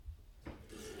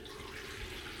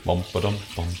Bum ba-dum,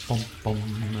 bum bum bum.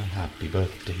 Happy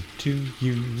birthday to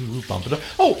you. Bum ba-dum.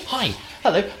 Oh, hi.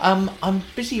 Hello. I'm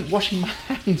busy washing my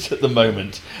hands at the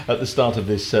moment at the start of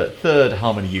this third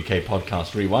Harmony UK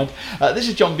podcast rewind. This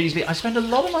is John Beasley. I spend a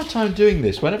lot of my time doing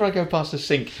this whenever I go past a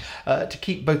sink to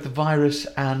keep both the virus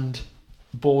and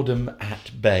boredom at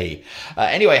bay.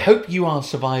 Anyway, hope you are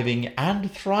surviving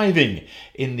and thriving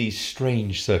in these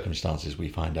strange circumstances we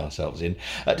find ourselves in.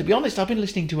 To be honest, I've been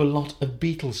listening to a lot of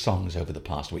Beatles songs over the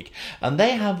past week, and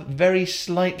they have very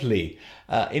slightly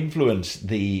influenced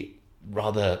the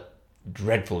rather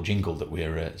dreadful jingle that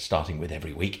we're starting with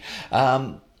every week.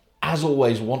 As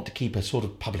always, want to keep a sort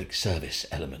of public service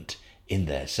element in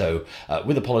there. So,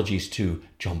 with apologies to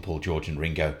John, Paul, George and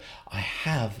Ringo, I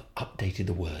have updated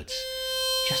the words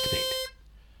just a bit.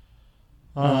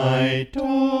 I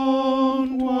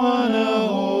don't wanna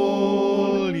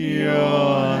hold your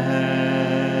hand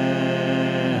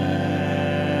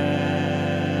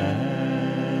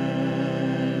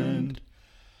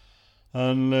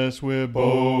unless we're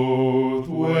both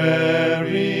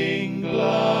wearing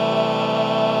gloves.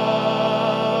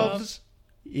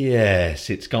 Yes,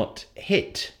 it's got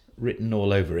hit written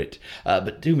all over it.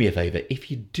 But do me a favour, if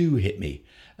you do hit me,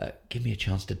 give me a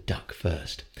chance to duck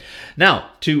first.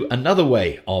 Now, to another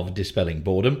way of dispelling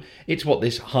boredom. It's what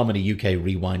this Harmony UK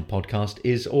Rewind podcast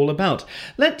is all about.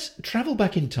 Let's travel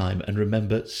back in time and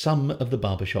remember some of the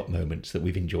barbershop moments that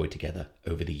we've enjoyed together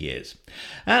over the years.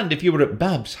 And if you were at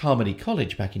Babs Harmony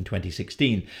College back in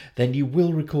 2016, then you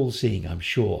will recall seeing, I'm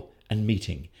sure, and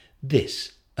meeting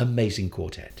this amazing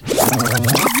quartet.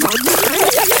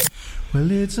 Well,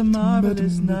 it's a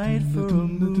marvelous night for a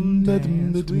moon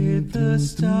dance with the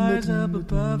stars up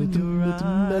above in your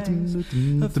eyes.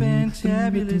 A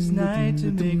fantabulous night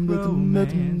to make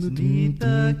romance beneath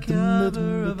the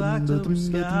cover of October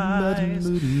skies.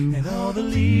 And all the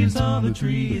leaves on the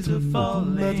trees are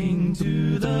falling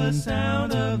to the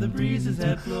sound of the breezes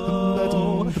that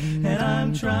blow. And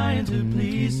I'm trying to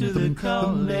please to the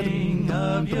calling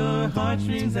of your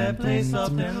heartstrings that play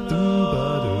soft and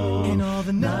low. And all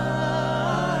the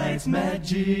night's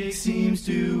magic seems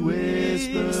to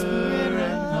whisper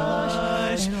and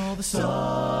hush, and all the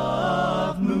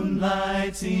soft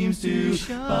moonlight seems to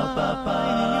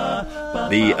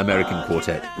The American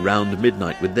Quartet, Round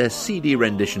Midnight, with their CD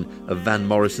rendition of Van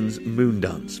Morrison's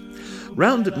Moondance.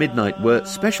 Round Midnight were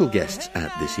special guests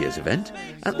at this year's event,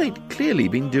 and they'd clearly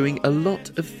been doing a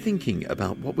lot of thinking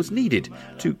about what was needed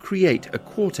to create a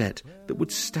quartet that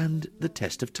would stand the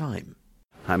test of time.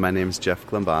 Hi, my name is Jeff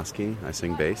Glemboski. I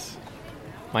sing bass.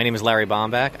 My name is Larry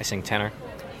Bombach. I sing tenor.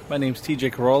 My name's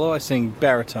TJ Carollo. I sing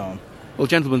baritone. Well,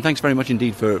 gentlemen, thanks very much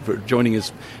indeed for joining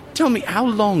us. Tell me, how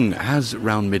long has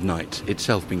Round Midnight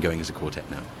itself been going as a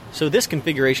quartet now? So this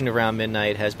configuration of Round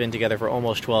Midnight has been together for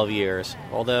almost 12 years,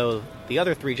 although the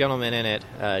other three gentlemen in it,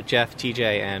 Jeff, TJ,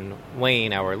 and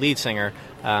Wayne, our lead singer,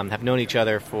 have known each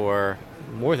other for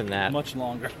more than that. Much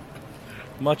longer.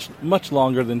 Much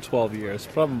longer than 12 years,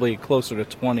 probably closer to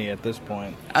 20 at this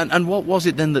point. And what was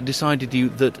it then that decided you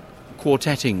that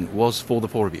quartetting was for the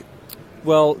four of you?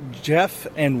 Well, Jeff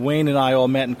and Wayne and I all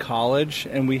met in college,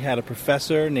 and we had a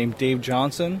professor named Dave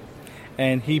Johnson,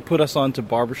 and he put us on to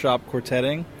barbershop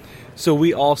quartetting. So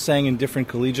we all sang in different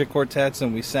collegiate quartets,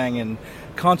 and we sang in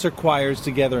concert choirs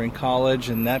together in college,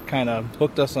 and that kind of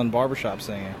hooked us on barbershop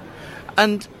singing.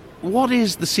 And what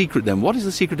is the secret then? What is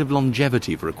the secret of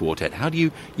longevity for a quartet? How do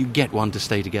you get one to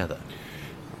stay together?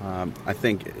 I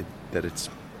think that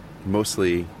it's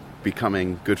mostly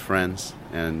becoming good friends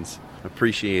and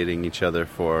appreciating each other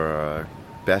for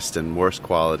best and worst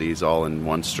qualities all in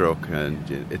one stroke. And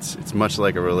it's much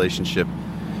like a relationship.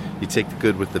 You take the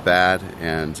good with the bad,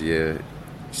 and you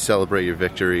celebrate your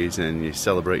victories and you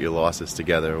celebrate your losses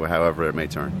together, however it may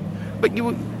turn. But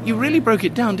you really broke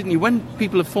it down, didn't you? When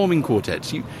people are forming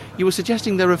quartets, you were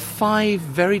suggesting there are 5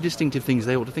 very distinctive things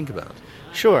they ought to think about.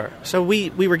 Sure. So we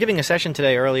were giving a session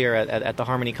today earlier at the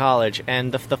Harmony College,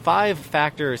 and the 5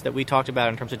 factors that we talked about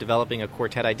in terms of developing a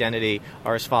quartet identity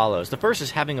are as follows. The first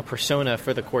is having a persona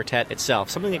for the quartet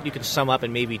itself, something that you can sum up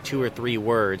in maybe 2 or 3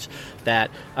 words that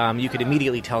you could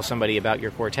immediately tell somebody about your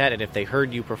quartet, and if they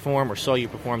heard you perform or saw you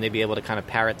perform, they'd be able to kind of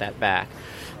parrot that back.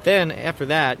 Then, after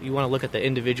that, you want to look at the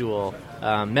individual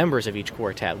members of each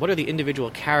quartet. What are the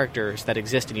individual characters that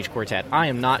exist in each quartet? I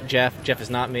am not Jeff. Jeff is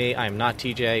not me. I am not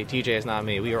TJ. TJ is not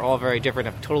me. We are all very different,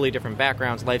 have totally different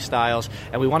backgrounds, lifestyles,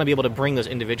 and we want to be able to bring those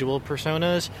individual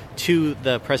personas to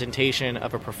the presentation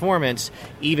of a performance,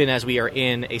 even as we are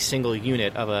in a single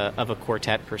unit of a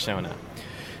quartet persona.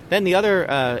 Then the other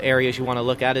areas you want to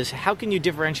look at is how can you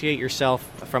differentiate yourself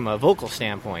from a vocal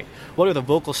standpoint? What are the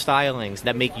vocal stylings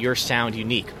that make your sound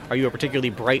unique? Are you a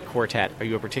particularly bright quartet? Are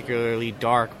you a particularly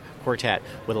dark quartet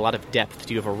with a lot of depth?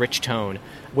 Do you have a rich tone?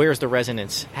 Where's the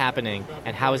resonance happening,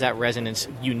 and how is that resonance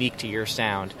unique to your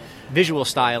sound? Visual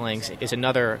stylings is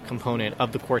another component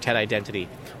of the quartet identity.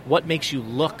 What makes you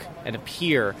look and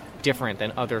appear different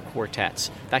than other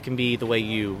quartets? That can be the way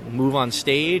you move on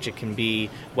stage. It can be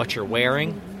what you're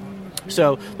wearing.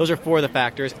 So those are 4 of the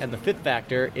factors, and the 5th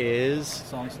factor is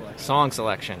song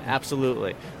selection.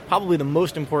 Absolutely. Probably the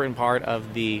most important part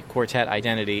of the quartet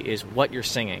identity is what you're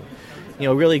singing. You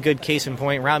know, really good case in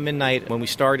point, around midnight when we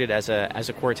started as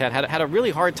a quartet, had a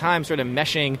really hard time sort of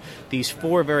meshing these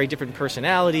 4 very different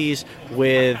personalities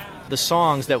with the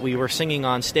songs that we were singing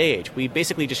on stage. We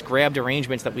basically just grabbed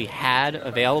arrangements that we had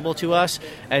available to us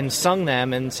and sung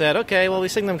them and said, okay, well, we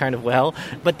sing them kind of well,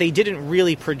 but they didn't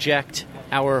really project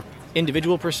our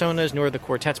individual personas nor the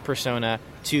quartet's persona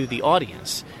to the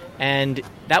audience. And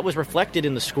that was reflected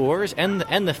in the scores and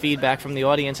the feedback from the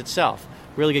audience itself.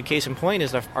 Really good case in point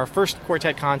is our first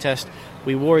quartet contest.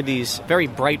 We wore these very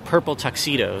bright purple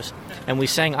tuxedos, and we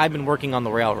sang "I've Been Working on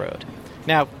the Railroad."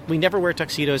 Now, we never wear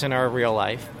tuxedos in our real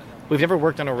life. We've never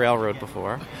worked on a railroad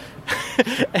before.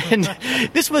 And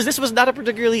this was not a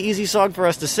particularly easy song for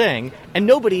us to sing, and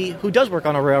nobody who does work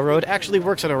on a railroad actually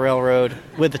works on a railroad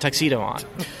with the tuxedo on.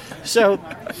 So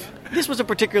this was a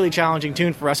particularly challenging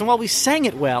tune for us, and while we sang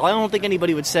it well, I don't think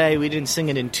anybody would say we didn't sing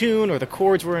it in tune or the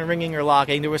chords weren't ringing or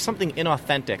locking. There was something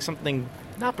inauthentic, something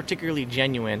not particularly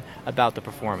genuine about the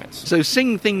performance. So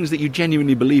sing things that you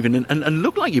genuinely believe in and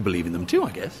look like you believe in them too,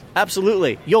 I guess.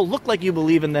 Absolutely. You'll look like you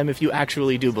believe in them if you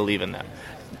actually do believe in them.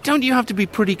 Don't you have to be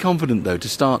pretty confident, though, to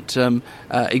start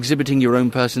exhibiting your own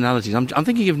personalities? I'm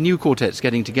thinking of new quartets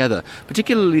getting together,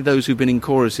 particularly those who've been in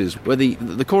choruses, where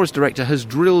the chorus director has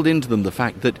drilled into them the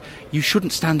fact that you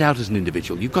shouldn't stand out as an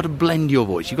individual. You've got to blend your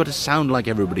voice. You've got to sound like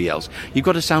everybody else. You've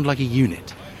got to sound like a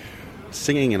unit.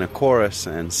 Singing in a chorus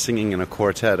and singing in a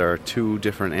quartet are 2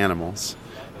 different animals.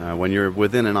 When you're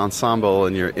within an ensemble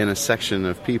and you're in a section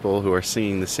of people who are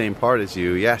singing the same part as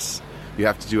you, yes, you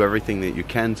have to do everything that you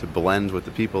can to blend with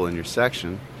the people in your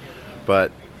section.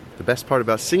 But the best part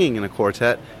about singing in a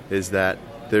quartet is that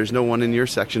there's no one in your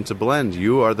section to blend.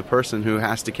 You are the person who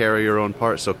has to carry your own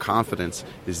part, so confidence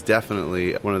is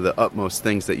definitely one of the utmost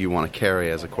things that you want to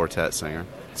carry as a quartet singer.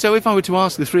 So if I were to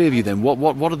ask the 3 of you then,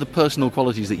 what are the personal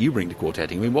qualities that you bring to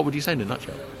quartetting? I mean, what would you say in a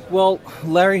nutshell? Well,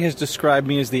 Larry has described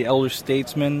me as the elder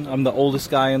statesman. I'm the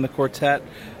oldest guy in the quartet,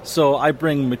 so I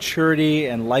bring maturity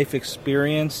and life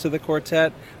experience to the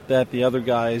quartet that the other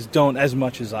guys don't as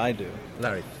much as I do.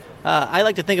 Larry? I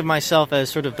like to think of myself as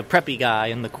sort of the preppy guy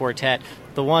in the quartet,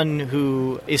 the one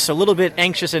who is a little bit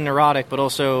anxious and neurotic, but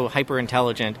also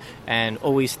hyper-intelligent and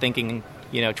always thinking,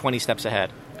 20 steps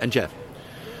ahead. And Jeff?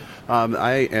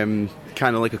 I am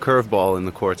kind of like a curveball in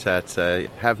the quartet. I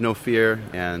have no fear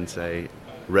and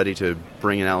ready to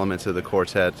bring an element to the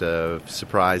quartet of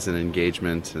surprise and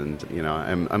engagement, and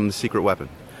I'm the secret weapon.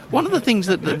 One of the things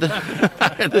that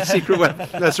the secret weapon.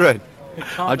 That's right.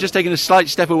 I've just taken a slight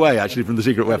step away, actually, from the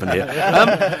secret weapon here.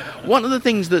 One of the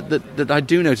things that I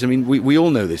do notice, I mean, we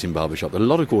all know this in barbershop, that a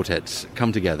lot of quartets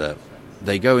come together,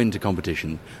 they go into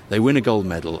competition, they win a gold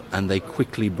medal, and they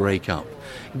quickly break up.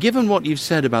 Given what you've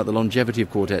said about the longevity of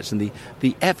quartets and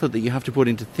the effort that you have to put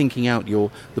into thinking out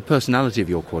the personality of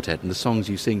your quartet and the songs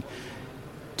you sing,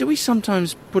 do we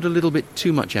sometimes put a little bit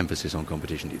too much emphasis on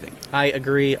competition, do you think? I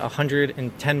agree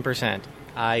 110%.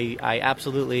 I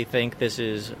absolutely think this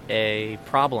is a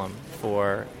problem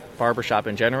for barbershop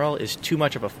in general, is too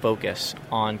much of a focus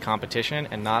on competition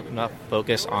and not enough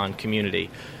focus on community.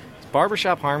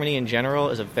 Barbershop harmony in general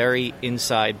is a very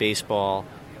inside baseball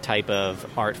type of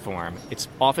art form. It's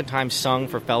oftentimes sung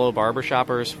for fellow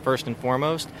barbershoppers first and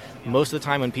foremost. Most of the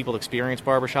time when people experience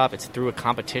barbershop, it's through a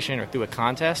competition or through a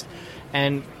contest.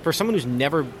 And for someone who's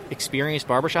never experienced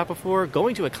barbershop before,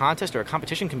 going to a contest or a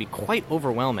competition can be quite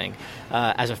overwhelming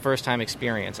as a first-time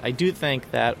experience. I do think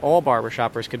that all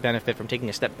barbershoppers could benefit from taking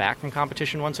a step back from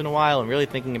competition once in a while and really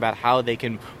thinking about how they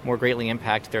can more greatly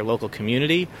impact their local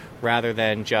community rather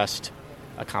than just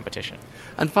a competition.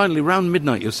 And finally, Round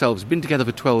Midnight yourselves, been together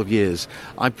for 12 years.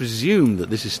 I presume that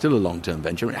this is still a long-term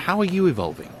venture. How are you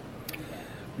evolving?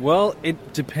 Well,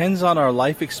 it depends on our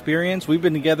life experience. We've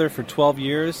been together for 12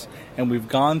 years, and we've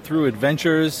gone through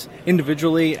adventures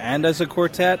individually and as a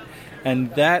quartet,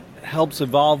 and that helps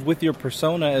evolve with your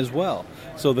persona as well.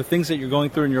 So the things that you're going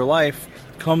through in your life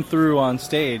come through on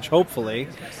stage, hopefully.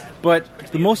 But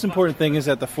the most important thing is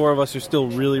that the 4 of us are still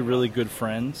really, really good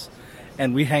friends.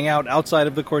 and we hang out outside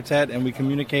of the quartet, and we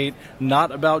communicate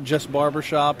not about just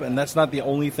barbershop, and that's not the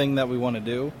only thing that we want to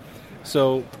do.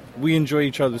 So we enjoy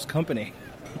each other's company.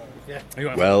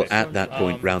 Well, at that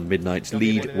point, Round Midnight's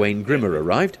lead, Wayne Grimmer,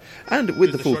 arrived, and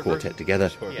with the full quartet together,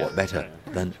 what better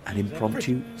than an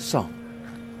impromptu song?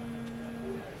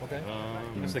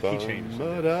 That's the key change.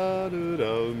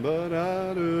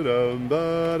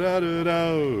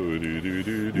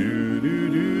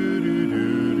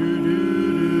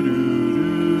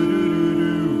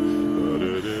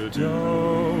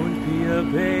 Don't be a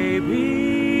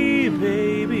baby,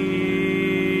 baby,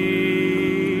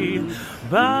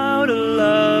 about a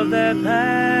love that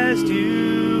passed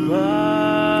you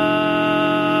by.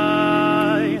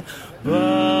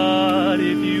 But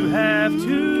if you have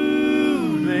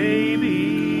to, baby,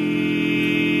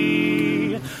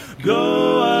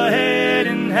 go ahead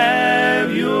and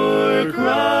have your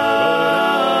cry.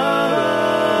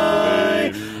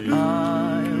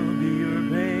 I'll be your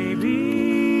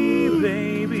baby,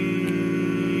 baby,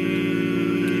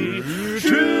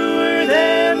 truer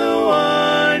than the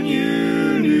one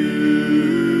you knew.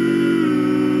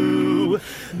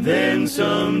 Then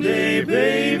someday,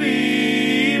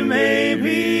 baby,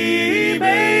 maybe,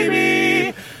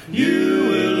 baby, you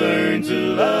will learn to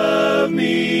love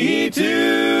me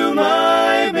too,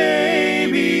 my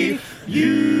baby.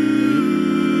 You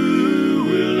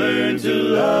will learn to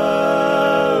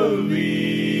love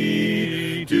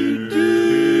me. Do,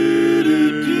 do,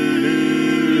 do,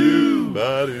 do,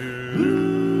 ba-do.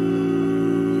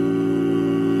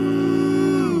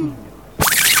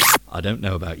 I don't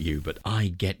know about you, but I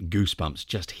get goosebumps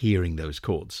just hearing those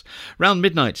chords. Round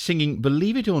Midnight singing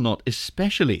Believe It or Not,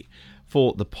 especially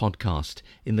for the podcast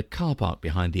in the car park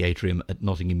behind the atrium at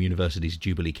Nottingham University's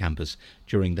Jubilee campus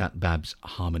during that Babs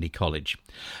Harmony College.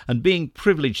 And being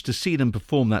privileged to see them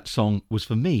perform that song was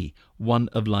for me one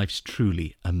of life's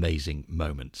truly amazing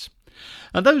moments.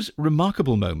 And those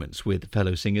remarkable moments with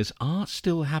fellow singers are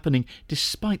still happening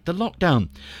despite the lockdown.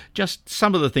 Just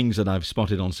some of the things that I've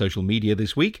spotted on social media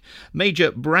this week.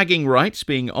 Major bragging rights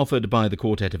being offered by the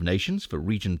Quartet of Nations for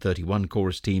Region 31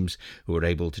 chorus teams who are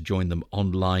able to join them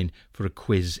online for a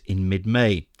quiz in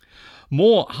mid-May.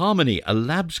 More Harmony, a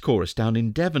Labs chorus down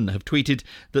in Devon, have tweeted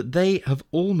that they have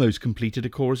almost completed a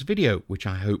chorus video, which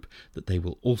I hope that they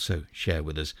will also share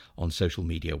with us on social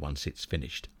media once it's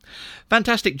finished.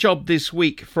 Fantastic job this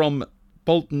week from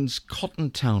Bolton's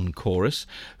Cotton Town Chorus,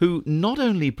 who not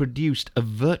only produced a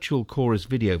virtual chorus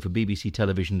video for BBC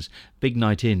Television's Big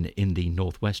Night In the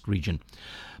North West region,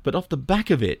 but off the back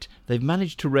of it, they've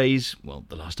managed to raise, well,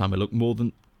 the last time I looked, more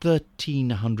than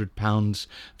 £1,300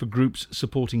 for groups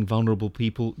supporting vulnerable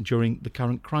people during the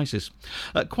current crisis.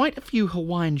 Quite a few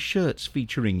Hawaiian shirts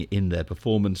featuring in their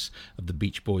performance of the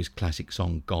Beach Boys' classic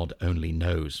song God Only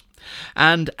Knows.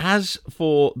 And as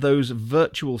for those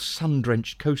virtual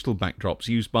sun-drenched coastal backdrops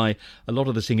used by a lot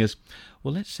of the singers,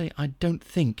 well, let's say I don't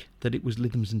think that it was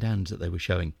Lythams and Dans that they were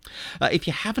showing. If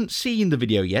you haven't seen the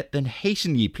video yet, then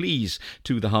hasten ye please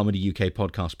to the Harmony UK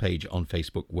podcast page on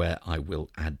Facebook, where I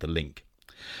will add the link.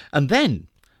 And then,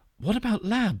 what about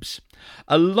Labs?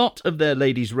 A lot of their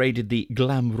ladies raided the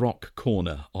glam rock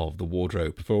corner of the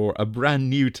wardrobe for a brand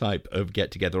new type of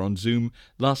get-together on Zoom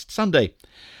last Sunday.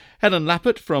 Helen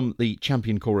Lappert from the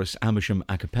champion chorus Amersham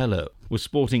A Cappella was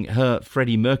sporting her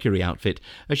Freddie Mercury outfit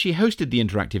as she hosted the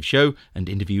interactive show and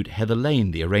interviewed Heather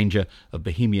Lane, the arranger of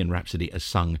Bohemian Rhapsody as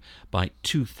sung by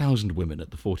 2,000 women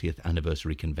at the 40th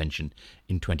anniversary convention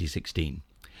in 2016.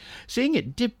 Seeing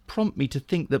it did prompt me to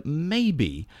think that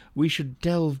maybe we should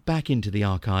delve back into the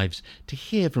archives to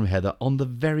hear from Heather on the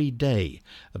very day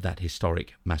of that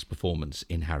historic mass performance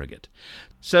in Harrogate.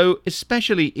 So,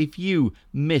 especially if you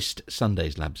missed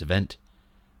Sunday's Labs event,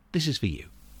 this is for you.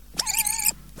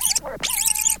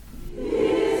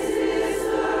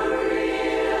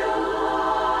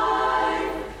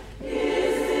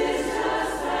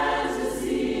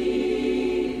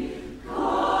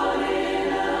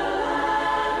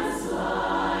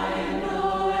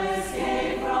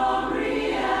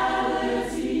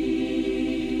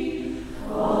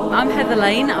 I'm Heather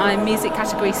Lane, I'm music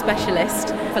category specialist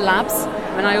for Labs,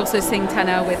 and I also sing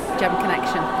tenor with Gem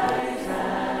Connection.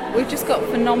 We've just got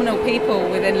phenomenal people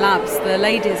within Labs. The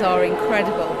ladies are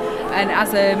incredible, and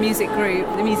as a music group,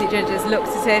 the music judges looked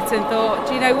at it and thought,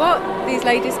 do you know what, these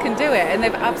ladies can do it, and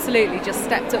they've absolutely just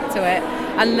stepped up to it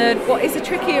and learned what is a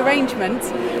tricky arrangement,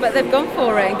 but they've gone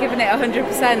for it and given it 100%,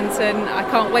 and I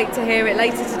can't wait to hear it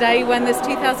later today when there's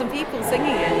 2,000 people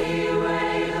singing it.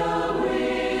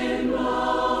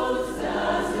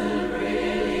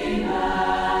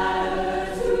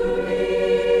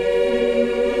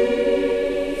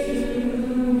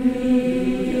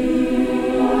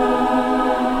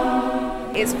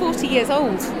 40 years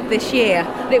old this year.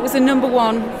 It was a number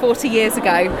one 40 years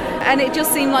ago, and it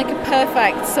just seemed like a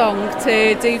perfect song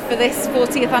to do for this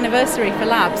 40th anniversary for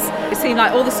Labs. It seemed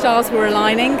like all the stars were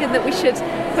aligning and that we should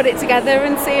put it together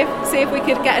and see if we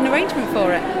could get an arrangement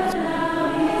for it.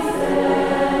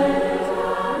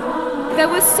 There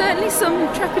was certainly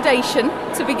some trepidation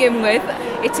to begin with.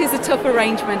 It is a tough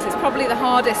arrangement. It's probably the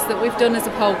hardest that we've done as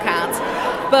a polecat.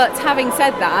 But having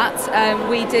said that,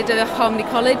 we did a Harmony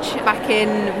College back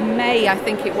in May, I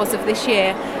think it was, of this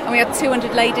year, and we had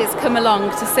 200 ladies come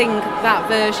along to sing that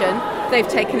version. They've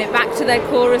taken it back to their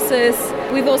choruses.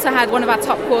 We've also had one of our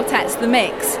top quartets, The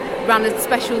Mix, ran a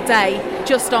special day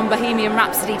just on Bohemian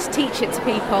Rhapsody to teach it to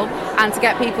people and to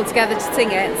get people together to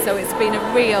sing it. So it's been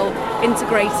a real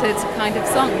integrated kind of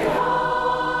song.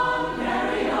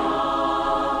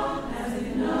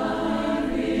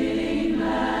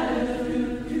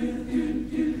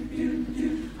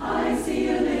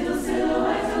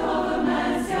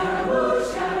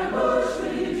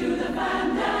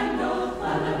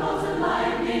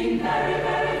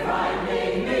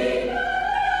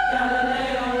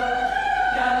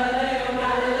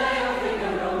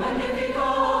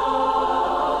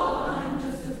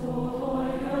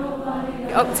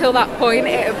 Up till that point,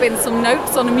 it had been some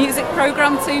notes on a music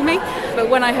programme to me, but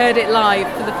when I heard it live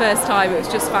for the first time, it was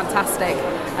just fantastic.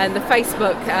 And the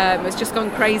Facebook has just gone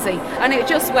crazy, and it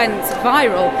just went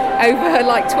viral over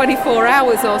like 24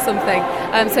 hours or something.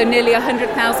 So nearly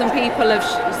 100,000 people have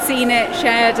seen it,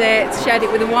 shared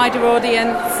it with a wider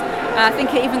audience. I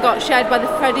think it even got shared by the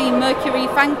Freddie Mercury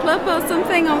fan club or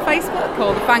something on Facebook,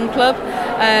 or the fan club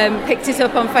picked it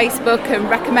up on Facebook and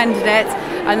recommended it,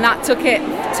 and that took it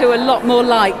to a lot more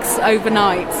likes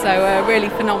overnight, so really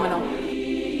phenomenal.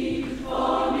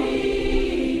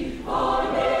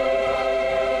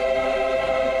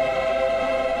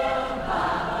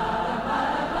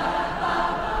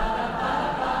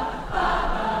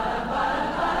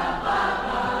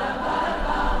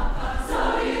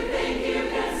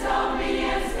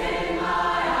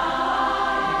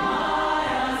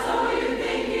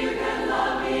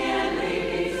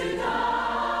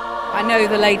 I know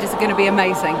the ladies are going to be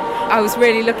amazing. I was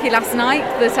really lucky last night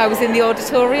that I was in the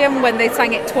auditorium when they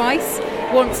sang it twice,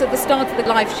 once at the start of the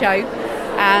live show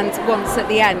and once at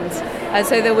the end. And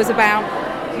so there was about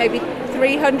maybe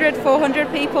 300,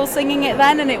 400 people singing it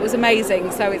then, and it was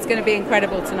amazing. So it's going to be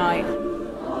incredible tonight.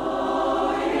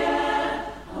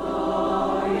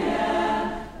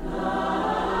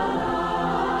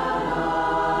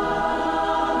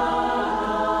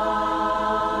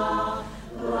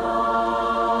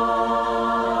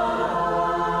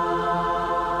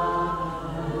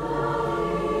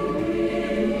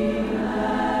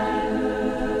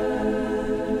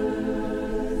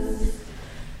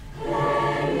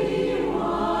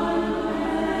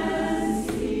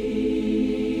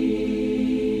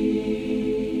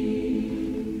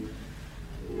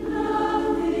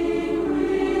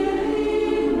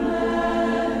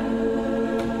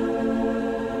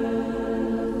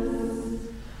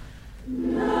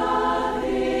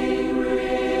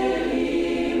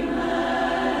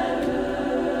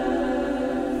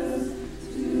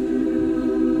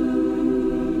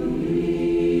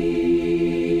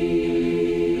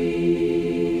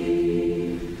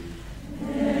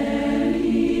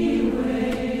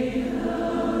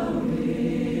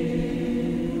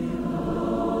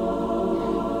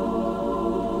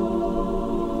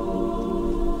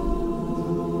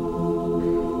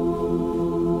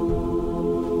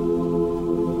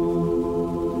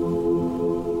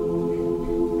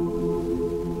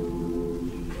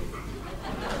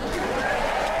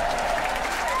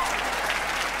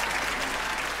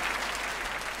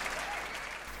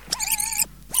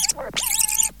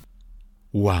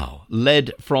 Wow.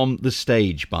 Led from the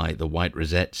stage by the White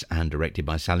Rosettes and directed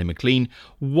by Sally McLean.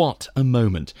 What a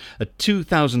moment. A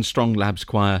 2,000-strong Labs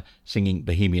choir singing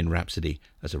Bohemian Rhapsody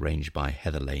as arranged by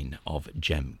Heather Lane of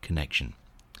Gem Connection.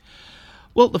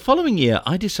 Well, the following year,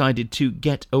 I decided to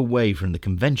get away from the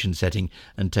convention setting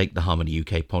and take the Harmony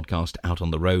UK podcast out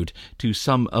on the road to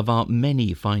some of our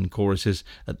many fine choruses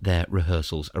at their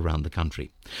rehearsals around the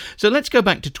country. So let's go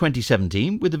back to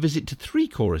 2017 with a visit to 3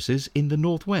 choruses in the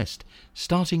Northwest,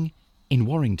 starting in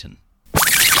Warrington.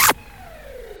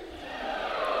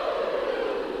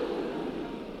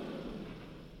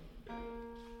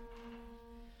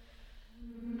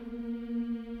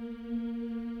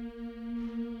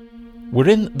 We're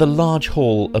in the large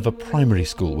hall of a primary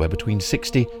school where between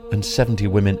 60 and 70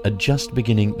 women are just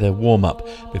beginning their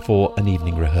warm-up before an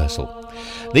evening rehearsal.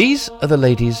 These are the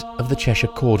ladies of the Cheshire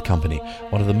Chord Company,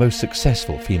 one of the most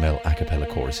successful female a cappella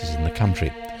choruses in the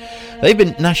country. They've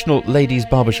been National Ladies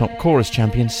Barbershop Chorus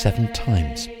champions 7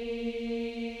 times.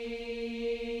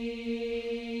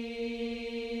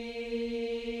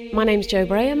 My name's Jo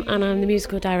Braham and I'm the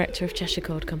musical director of Cheshire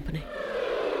Chord Company.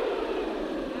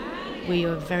 We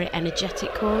are a very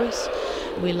energetic chorus.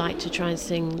 We like to try and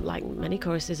sing, like many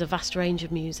choruses, a vast range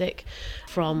of music,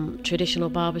 from traditional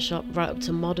barbershop right up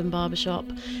to modern barbershop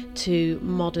to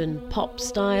modern pop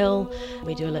style.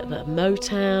 We do a little bit of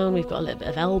Motown, we've got a little bit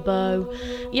of elbow,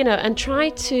 and try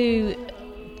to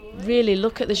really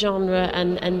look at the genre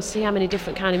and see how many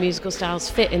different kind of musical styles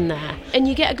fit in there. And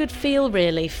you get a good feel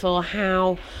really for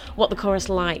what the chorus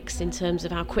likes in terms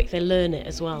of how quick they learn it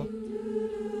as well.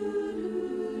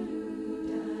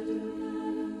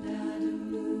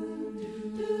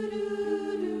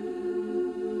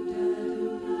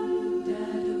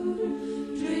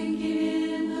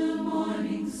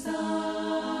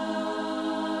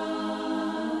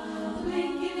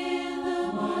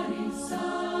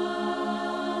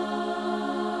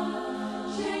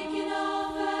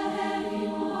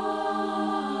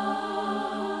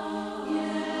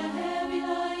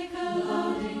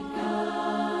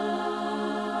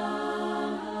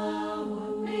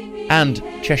 And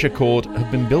Cheshire Chord have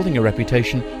been building a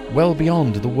reputation well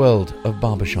beyond the world of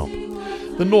barbershop.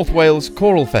 The North Wales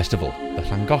Choral Festival, the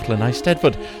Llangollen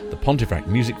Eisteddfod, the Pontefract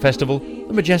Music Festival,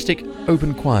 the Majestic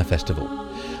Open Choir Festival.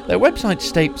 Their website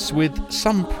states with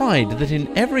some pride that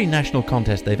in every national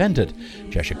contest they've entered,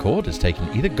 Cheshire Chord has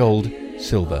taken either gold,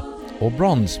 silver or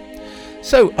bronze.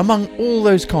 So, among all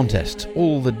those contests,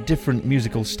 all the different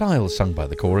musical styles sung by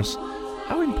the chorus,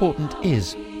 how important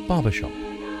is barbershop?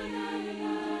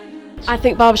 I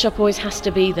think barbershop always has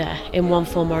to be there in one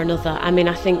form or another. I mean,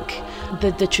 I think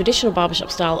the traditional barbershop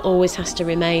style always has to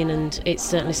remain, and it's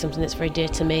certainly something that's very dear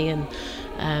to me and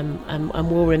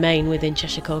will remain within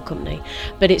Cheshire Chord Company.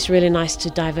 But it's really nice to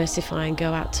diversify and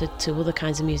go out to other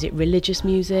kinds of music, religious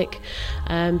music,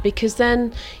 because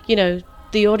then,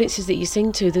 the audiences that you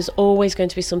sing to, there's always going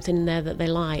to be something in there that they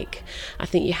like. I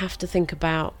think you have to think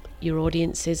about your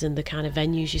audiences and the kind of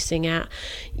venues you sing at.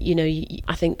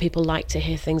 I think people like to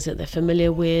hear things that they're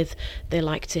familiar with. They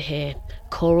like to hear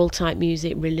choral type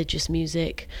music, religious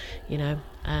music,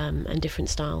 and different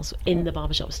styles in the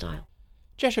barbershop style.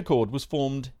 Cheshire Chord was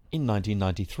formed in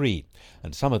 1993,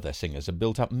 and some of their singers have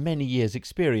built up many years'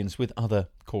 experience with other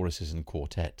choruses and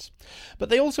quartets. But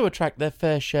they also attract their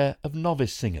fair share of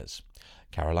novice singers.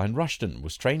 Caroline Rushton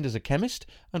was trained as a chemist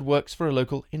and works for a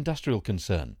local industrial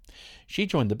concern. She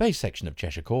joined the bass section of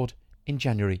Cheshire Chord in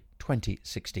January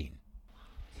 2016.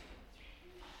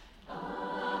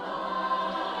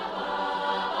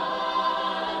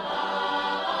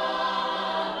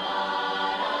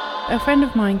 A friend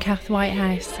of mine, Kath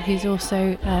Whitehouse, who's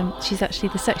also, she's actually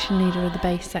the section leader of the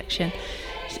bass section.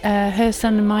 Her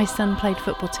son and my son played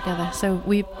football together, so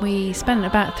we spent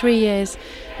about 3 years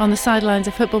on the sidelines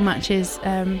of football matches,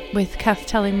 with Kath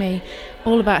telling me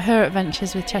all about her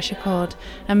adventures with Cheshire Chord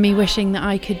and me wishing that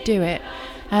I could do it.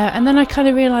 And then I kind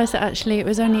of realised that actually it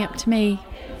was only up to me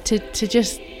to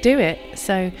just do it.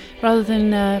 So rather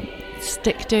than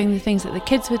stick doing the things that the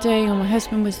kids were doing or my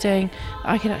husband was doing,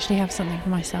 I could actually have something for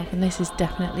myself, and this is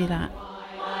definitely that.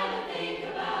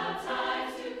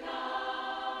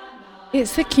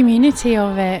 It's the community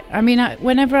of it. I mean,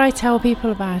 whenever I tell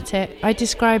people about it, I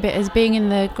describe it as being in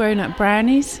the grown-up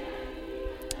brownies,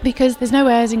 because there's no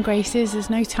airs and graces, there's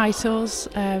no titles,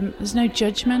 there's no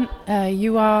judgment.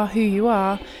 You are who you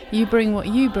are, you bring what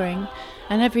you bring,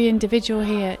 and every individual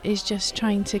here is just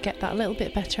trying to get that little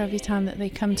bit better every time that they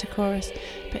come to chorus.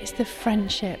 But it's the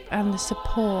friendship and the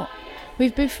support.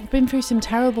 We've been through some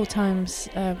terrible times.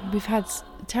 We've had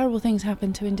terrible things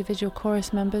happen to individual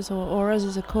chorus members or us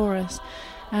as a chorus,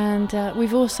 and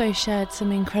we've also shared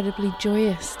some incredibly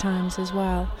joyous times as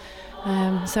well.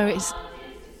 So it's,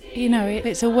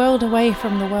 it's a world away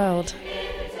from the world.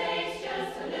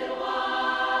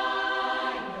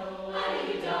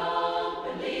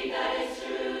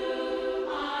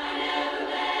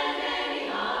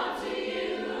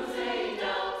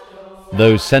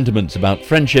 Those sentiments about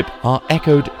friendship are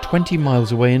echoed 20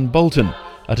 miles away in Bolton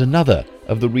at another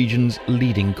of the region's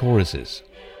leading choruses.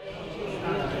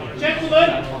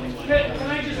 Gentlemen, can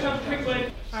I just have a quick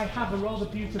word? I have a rather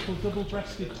beautiful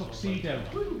double-breasted tuxedo.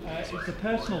 It's a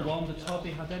personal one that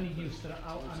hardly has any use that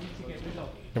I need to get rid of.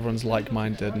 Everyone's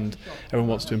like-minded and everyone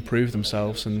wants to improve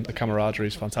themselves, and the camaraderie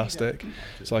is fantastic.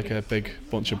 It's like a big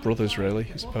bunch of brothers, really,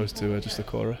 as opposed to just a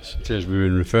chorus. It is, we've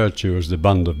been referred to as the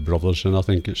band of brothers, and I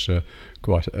think it's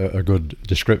quite a good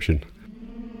description.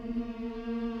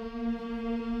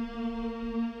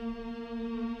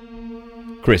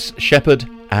 Chris Shepherd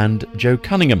and Joe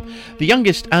Cunningham, the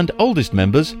youngest and oldest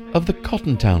members of the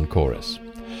Cottontown Chorus.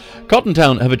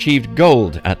 Cottontown have achieved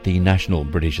gold at the National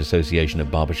British Association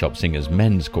of Barbershop Singers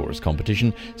Men's Chorus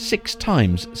competition 6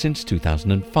 times since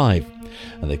 2005,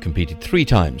 and they've competed 3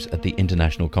 times at the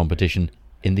international competition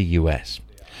in the US.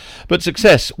 But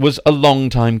success was a long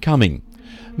time coming.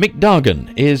 Mick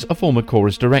Dargan is a former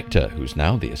chorus director who's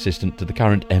now the assistant to the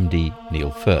current MD,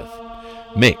 Neil Firth.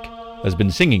 Mick has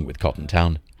been singing with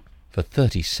Cottontown for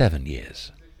 37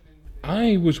 years.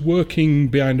 I was working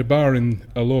behind a bar in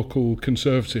a local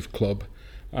Conservative club,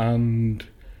 and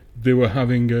they were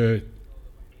having a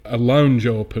lounge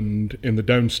opened in the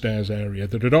downstairs area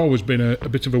that had always been a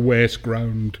bit of a waste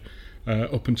ground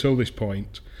up until this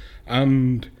point.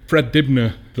 And Fred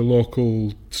Dibner, the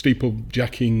local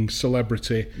steeplejacking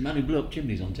celebrity... Man who blew up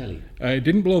chimneys on telly. He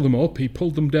didn't blow them up, he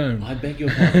pulled them down. I beg your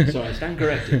pardon, sorry, I stand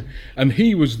corrected. And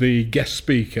he was the guest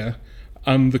speaker,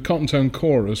 and the Cottontown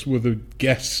Chorus were the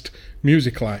guest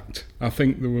musical act. I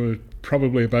think there were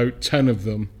probably about 10 of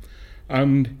them.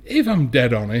 And if I'm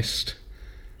dead honest,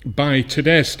 by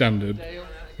today's standard,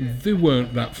 they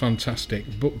weren't that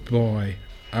fantastic. But boy,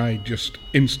 I just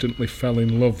instantly fell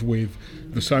in love with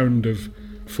the sound of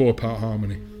 4-part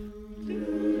harmony.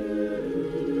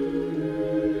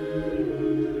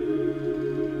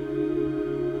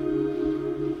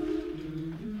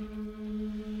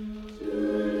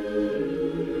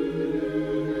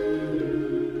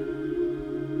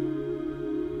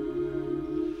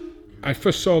 I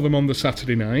first saw them on the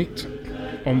Saturday night.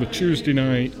 On the Tuesday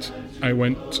night, I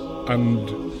went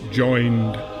and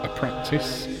joined a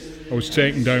practice. I was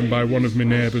taken down by one of my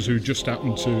neighbours who just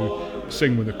happened to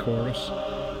sing with the chorus.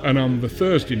 And on the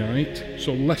Thursday night,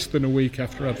 so less than a week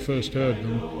after I'd first heard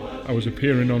them, I was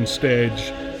appearing on stage,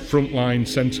 frontline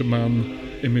centre man,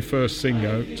 in my first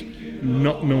sing-out,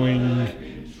 not knowing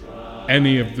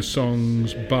any of the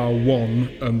songs bar one,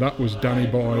 and that was Danny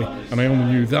Boy, and I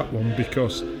only knew that one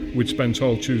because we'd spent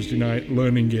all Tuesday night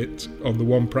learning it on the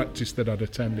one practice that I'd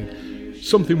attended.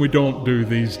 Something we don't do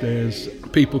these days.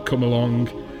 People come along,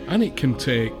 and it can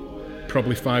take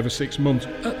probably 5 or 6 months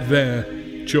at their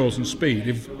chosen speed.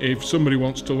 If somebody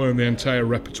wants to learn the entire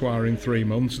repertoire in 3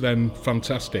 months, then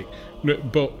fantastic.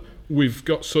 But we've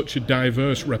got such a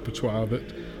diverse repertoire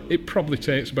that it probably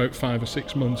takes about 5 or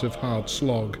 6 months of hard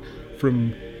slog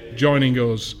from joining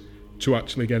us to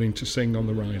actually getting to sing on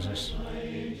the rises.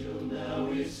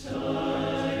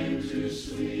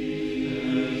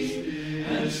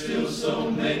 Still so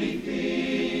many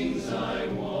things I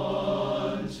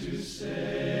want to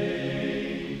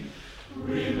say.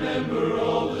 Remember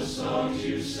all the songs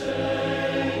you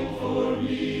sang for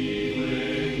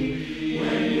me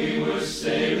when we were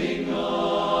sailing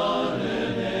on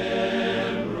an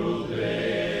emerald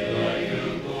bay,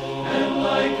 and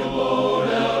like a boat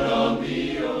out on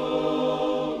the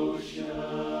ocean.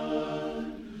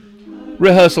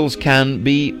 Rehearsals can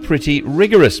be pretty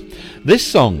rigorous. This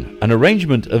song, an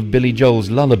arrangement of Billy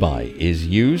Joel's Lullaby, is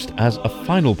used as a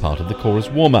final part of the chorus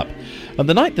warm-up. And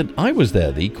the night that I was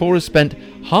there, the chorus spent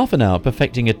half an hour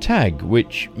perfecting a tag,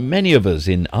 which many of us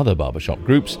in other barbershop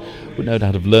groups would no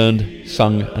doubt have learned,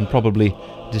 sung, and probably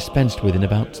dispensed with in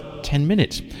about 10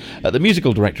 minutes. The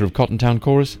musical director of Cottontown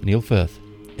Chorus, Neil Firth,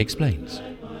 explains.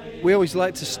 We always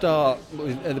like to start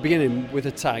at the beginning with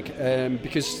a tag,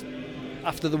 because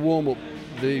after the warm-up,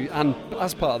 and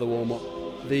as part of the warm-up,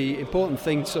 the important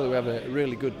thing so that we have a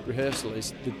really good rehearsal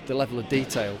is the level of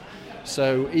detail.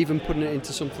 So even putting it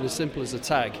into something as simple as a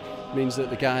tag means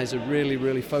that the guys are really,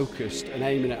 really focused and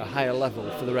aiming at a higher level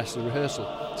for the rest of the rehearsal.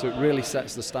 So it really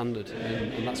sets the standard,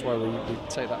 and that's why we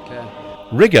take that care.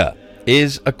 Rigour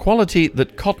is a quality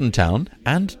that Cottontown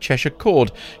and Cheshire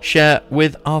Chord share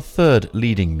with our third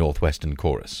leading Northwestern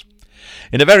chorus.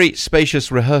 In a very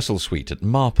spacious rehearsal suite at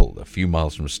Marple, a few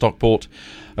miles from Stockport,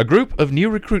 a group of new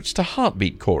recruits to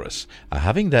Heartbeat Chorus are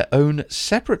having their own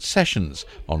separate sessions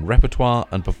on repertoire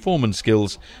and performance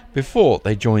skills before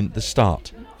they join the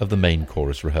start of the main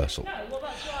chorus rehearsal.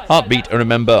 Heartbeat are a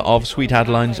member of Sweet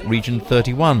Adeline's Region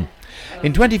 31.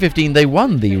 In 2015 they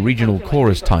won the regional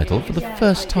chorus title for the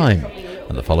first time,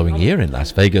 and the following year in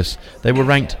Las Vegas they were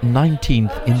ranked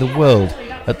 19th in the world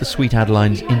at the Sweet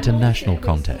Adeline's International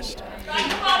Contest.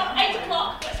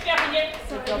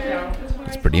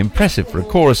 It's pretty impressive for a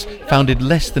chorus founded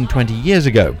less than 20 years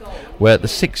ago, where the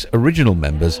 6 original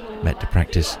members met to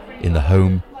practice in the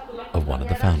home of one of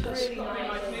the founders.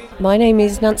 My name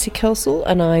is Nancy Kelsall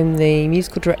and I'm the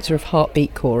musical director of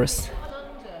Heartbeat Chorus.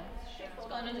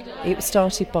 It was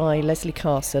started by Leslie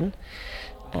Carson,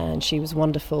 and she was a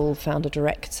wonderful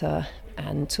founder-director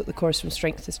and took the chorus from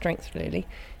strength to strength, really.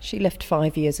 She left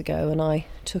 5 years ago and I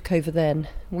took over then.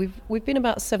 We've been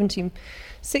about 60,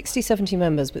 70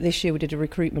 members, but this year we did a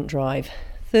recruitment drive.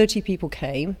 30 people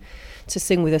came to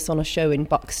sing with us on a show in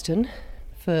Buxton,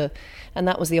 and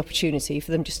that was the opportunity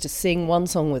for them just to sing one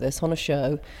song with us on a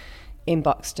show in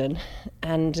Buxton,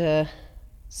 and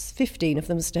 15 of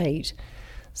them stayed.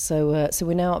 So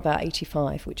we're now at about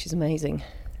 85, which is amazing.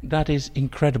 That is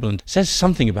incredible and says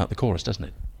something about the chorus, doesn't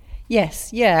it?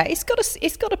 Yes, yeah, it's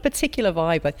got a particular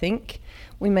vibe, I think.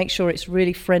 We make sure it's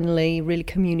really friendly, really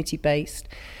community-based.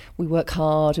 We work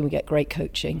hard and we get great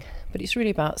coaching, but it's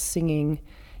really about singing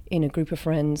in a group of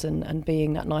friends and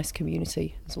being that nice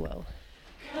community as well.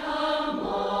 Come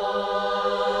on.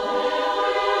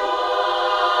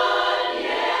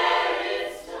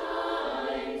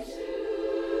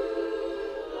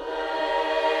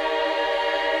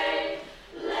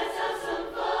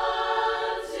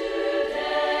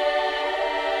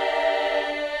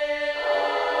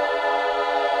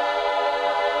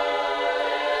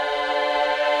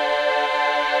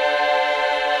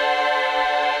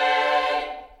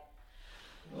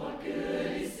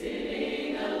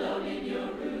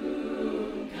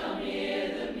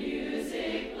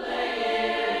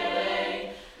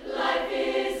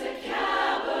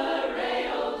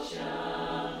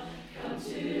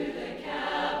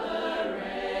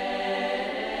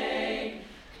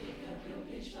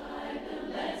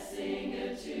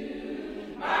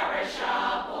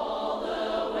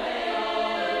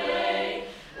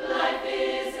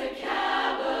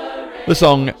 The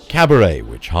song Cabaret,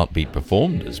 which Heartbeat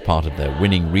performed as part of their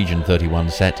winning Region 31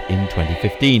 set in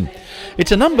 2015.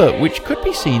 It's a number which could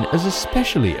be seen as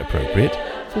especially appropriate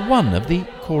for one of the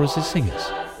chorus's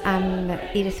singers. I'm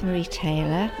Edith Marie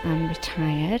Taylor. I'm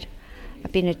retired.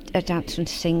 I've been a dancer and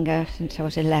singer since I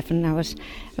was 11. I was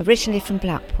originally from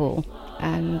Blackpool,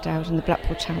 and I was in the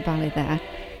Blackpool Tower Ballet there.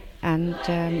 And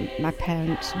my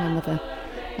parents, my mother,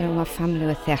 and all my family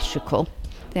were theatrical.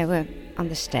 They were on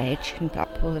the stage in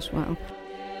Blackpool as well.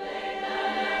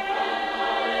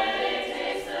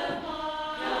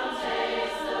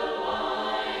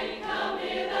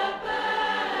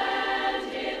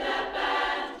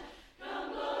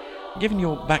 Given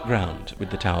your background with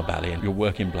the Tower Ballet and your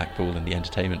work in Blackpool and the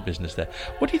entertainment business there,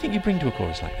 what do you think you bring to a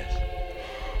chorus like this?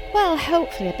 Well,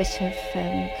 hopefully a bit of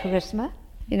charisma.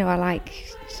 You know, I like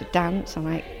to dance,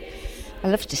 I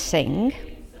love to sing.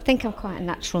 I think I'm quite a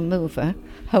natural mover,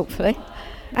 hopefully.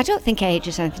 I don't think age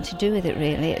has anything to do with it,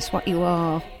 really. It's what you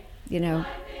are, you know.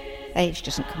 Age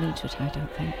doesn't come into it, I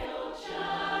don't think.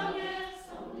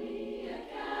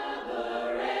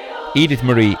 Edith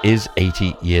Marie is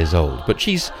 80 years old, but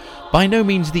she's by no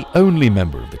means the only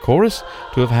member of the chorus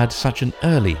to have had such an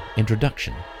early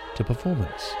introduction to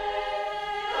performance.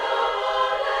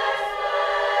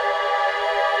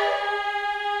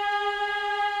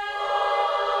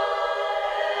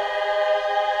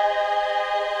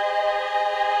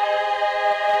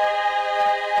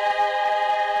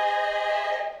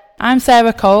 I'm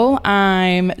Sarah Cole,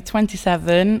 I'm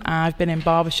 27, I've been in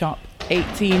barbershop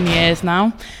 18 years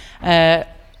now,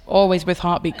 always with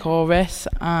Heartbeat Chorus.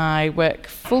 I work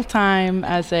full-time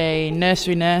as a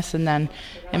nursery nurse and then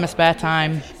in my spare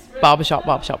time, barbershop.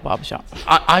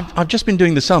 I've just been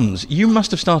doing the sums. You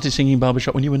must have started singing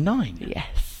barbershop when you were 9.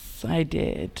 Yes, I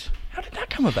did. How did that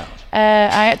come about?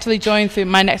 I actually joined through,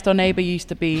 my next door neighbour used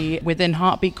to be within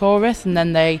Heartbeat Chorus and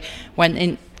then they went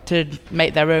in to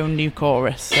make their own new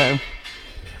chorus. So,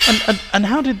 and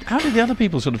how did the other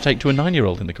people sort of take to a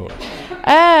 9-year-old in the chorus?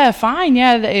 Fine,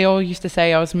 yeah. They all used to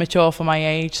say I was mature for my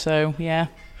age, so yeah.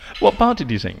 What part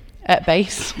did you sing? At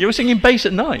bass. You were singing bass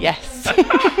at 9? Yes.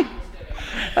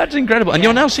 That's incredible. And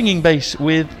you're now singing bass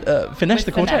with Finesse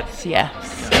the Quartet? Finesse,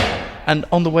 yes. And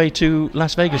on the way to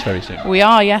Las Vegas very soon? We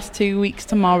are, yes. 2 weeks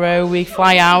tomorrow. We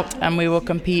fly out and we will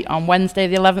compete on Wednesday,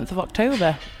 the 11th of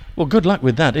October. Well, good luck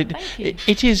with that.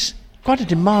 It is quite a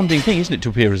demanding thing, isn't it, to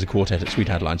appear as a quartet at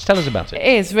Sweetheart Lines? Tell us about it. It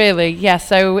is, really, yeah.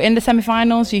 So in the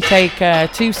semi-finals, you take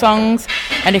 2 songs,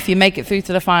 and if you make it through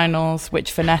to the finals,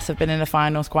 which Finesse have been in the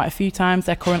finals quite a few times,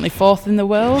 they're currently 4th in the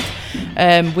world,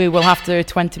 we will have to do a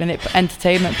 20-minute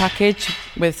entertainment package.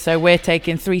 So we're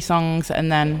taking 3 songs, and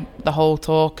then the whole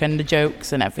talk and the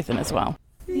jokes and everything as well.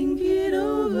 Think it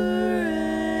over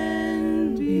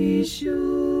and be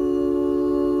sure.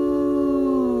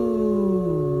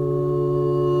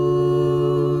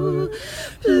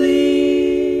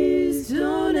 Please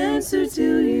don't answer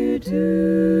till you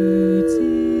do,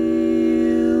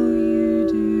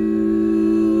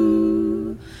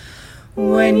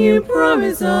 When you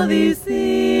promise all these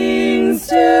things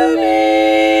to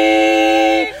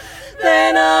me,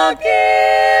 then I'll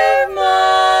give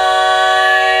my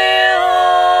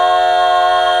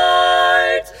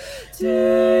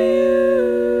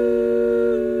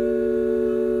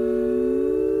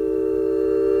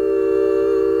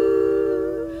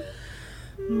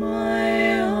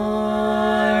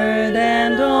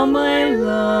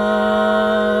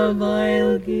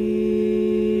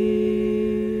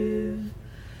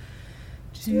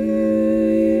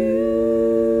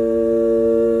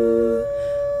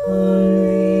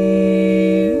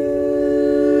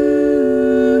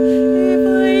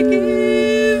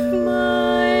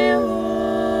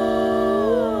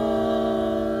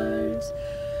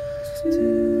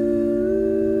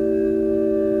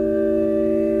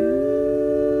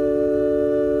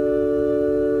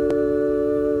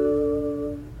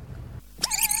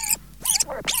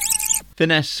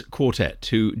Finesse Quartet,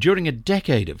 who during a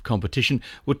decade of competition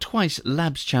were twice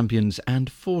Labs champions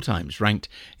and 4 times ranked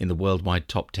in the worldwide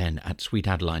top 10 at Sweet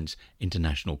Adeline's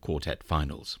International Quartet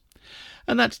Finals.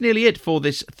 And that's nearly it for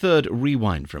this third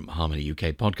Rewind from Harmony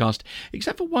UK podcast,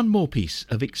 except for one more piece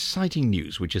of exciting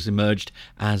news which has emerged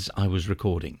as I was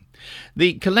recording.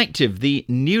 The Collective, the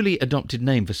newly adopted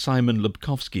name for Simon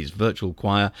Lubkowski's virtual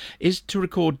choir, is to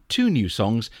record 2 new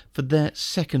songs for their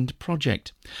second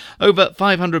project. Over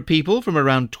 500 people from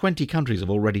around 20 countries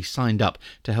have already signed up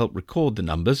to help record the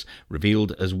numbers,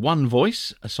 revealed as One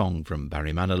Voice, a song from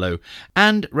Barry Manilow,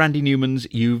 and Randy Newman's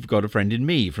You've Got a Friend in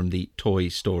Me from the Toy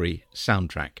Story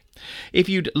soundtrack. If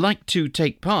you'd like to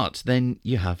take part, then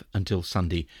you have until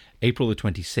Sunday, April the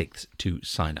 26th to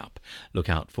sign up. Look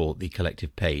out for the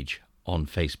Collective page on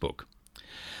Facebook.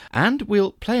 And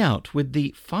we'll play out with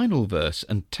the final verse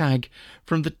and tag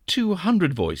from the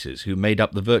 200 voices who made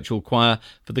up the virtual choir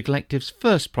for the Collective's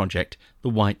first project, The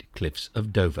White Cliffs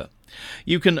of Dover.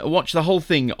 You can watch the whole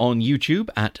thing on YouTube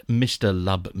at Mr.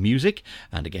 Lub Music,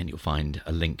 and again you'll find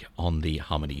a link on the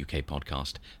Harmony UK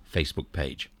podcast Facebook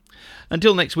page.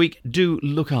 Until next week, do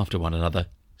look after one another,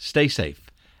 stay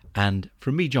safe, and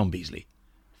from me, John Beasley,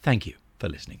 thank you for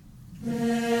listening.